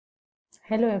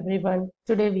Hello everyone.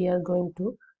 Today we are going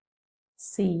to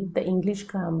see the English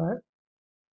grammar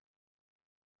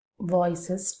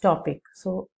voices topic.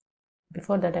 So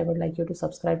before that I would like you to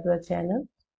subscribe to the channel,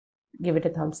 give it a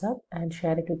thumbs up and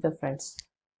share it with your friends.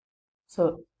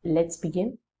 So let's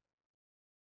begin.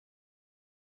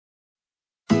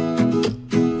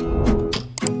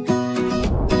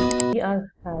 We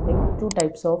are having two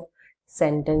types of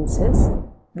sentences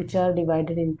which are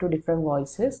divided into different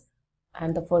voices,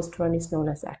 and the first one is known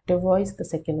as active voice, the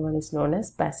second one is known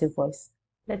as passive voice.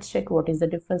 Let's check what is the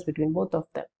difference between both of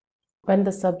them. When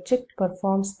the subject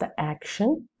performs the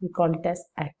action, we call it as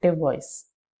active voice.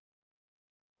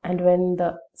 And when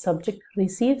the subject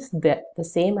receives the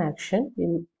same action,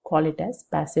 we call it as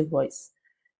passive voice.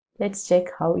 Let's check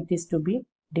how it is to be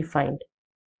defined.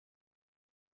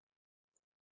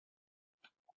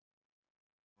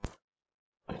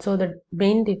 So the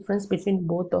main difference between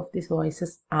both of these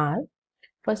voices are,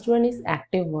 first one is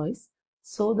active voice.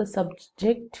 So the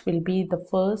subject will be the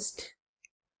first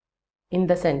in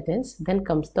the sentence, then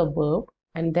comes the verb,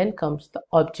 and then comes the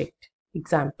object.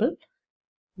 Example,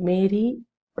 Mary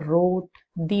wrote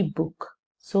the book.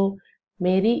 So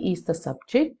Mary is the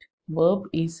subject, verb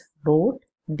is wrote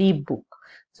the book.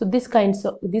 So this kind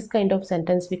of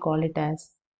sentence we call it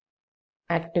as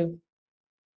active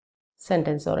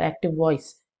sentence or active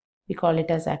voice. We call it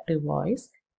as active voice.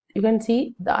 You can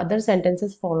see the other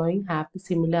sentences following have the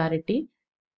similarity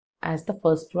as the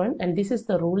first one, and this is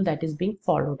the rule that is being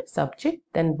followed: subject,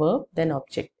 then verb, then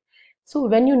object. So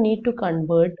when you need to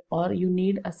convert or you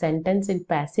need a sentence in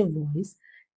passive voice,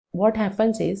 what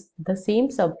happens is the same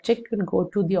subject will go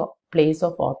to the place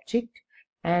of object,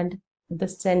 and the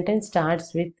sentence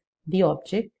starts with the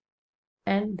object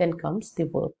and then comes the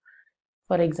verb.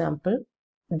 For example,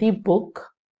 the book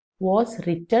was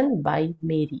written by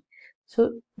Mary.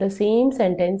 So the same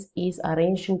sentence is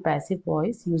arranged in passive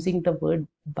voice using the word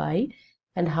by,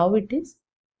 and how it is,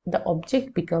 the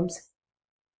object becomes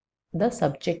the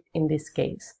subject in this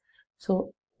case.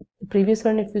 So previous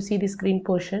one, if you see the screen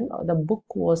portion, the book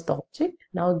was the object.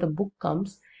 Now the book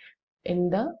comes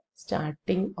in the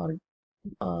starting or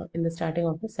in the starting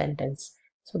of the sentence.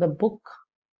 So the book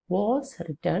was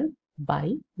written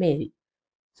by Mary.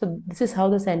 So this is how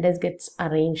the sentence gets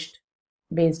arranged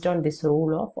based on this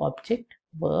rule of object,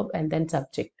 verb, and then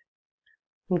subject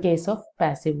in case of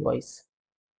passive voice.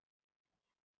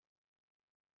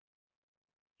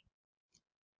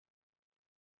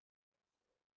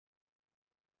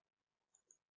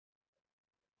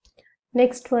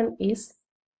 Next one is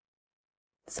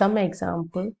some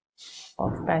example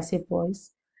of passive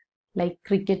voice, like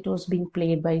cricket was being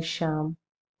played by Sham,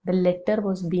 the letter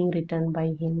was being written by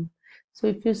him. So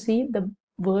if you see, the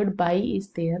word by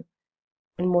is there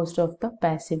in most of the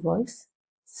passive voice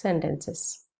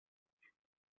sentences.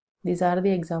 These are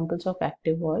the examples of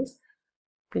active voice.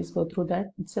 Please go through that.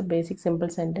 It's a basic simple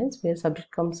sentence where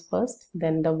subject comes first,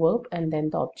 then the verb, and then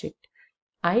the object.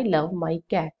 I love my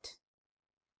cat.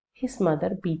 His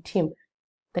mother beat him.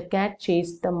 The cat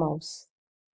chased the mouse.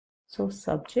 So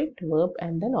subject, verb,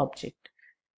 and then object.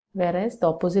 Whereas the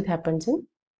opposite happens in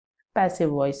passive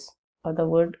voice, or the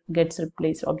word gets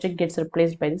replaced, object gets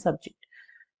replaced by the subject.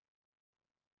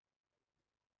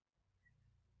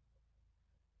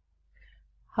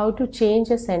 How to change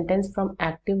a sentence from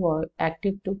active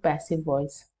to passive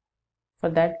voice? For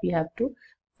that we have to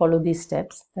follow these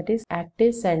steps. That is,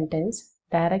 active sentence,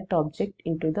 direct object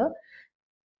into the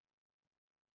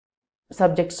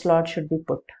subject slot should be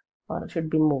put or should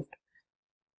be moved.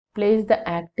 Place the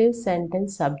active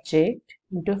sentence subject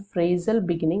into a phrasal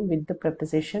beginning with the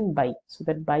preposition by. So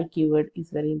that by keyword is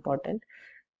very important.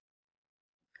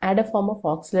 Add a form of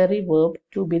auxiliary verb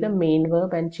to be the main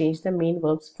verb and change the main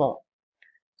verb's form.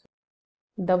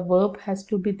 The verb has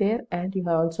to be there and you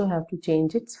also have to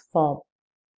change its form.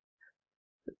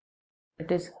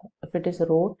 It is, if it is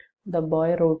wrote, the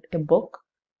boy wrote a book,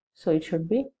 so it should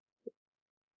be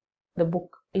the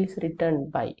book is written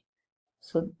by.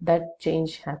 So that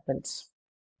change happens.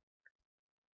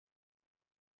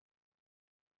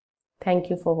 Thank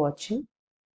you for watching.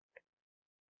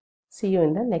 See you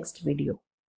in the next video.